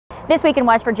This week in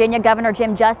West Virginia, Governor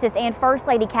Jim Justice and First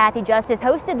Lady Kathy Justice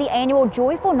hosted the annual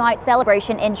Joyful Night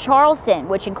celebration in Charleston,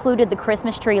 which included the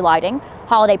Christmas tree lighting,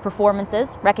 holiday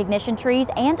performances, recognition trees,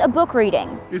 and a book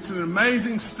reading. It's an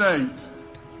amazing state.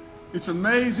 It's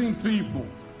amazing people.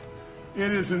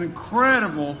 It is an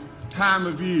incredible time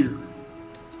of year.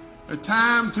 A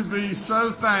time to be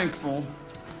so thankful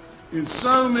in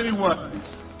so many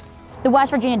ways. The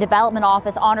West Virginia Development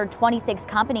Office honored 26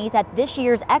 companies at this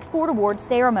year's Export Awards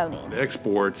ceremony.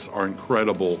 Exports are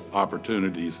incredible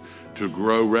opportunities to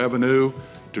grow revenue,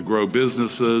 to grow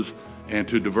businesses, and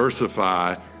to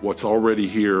diversify what's already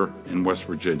here in West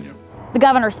Virginia. The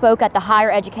governor spoke at the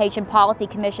Higher Education Policy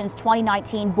Commission's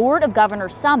 2019 Board of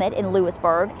Governors Summit in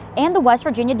Lewisburg, and the West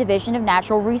Virginia Division of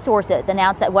Natural Resources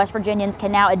announced that West Virginians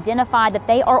can now identify that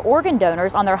they are organ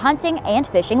donors on their hunting and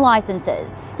fishing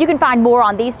licenses. You can find more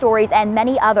on these stories and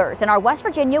many others in our West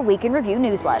Virginia Week in Review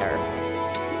newsletter.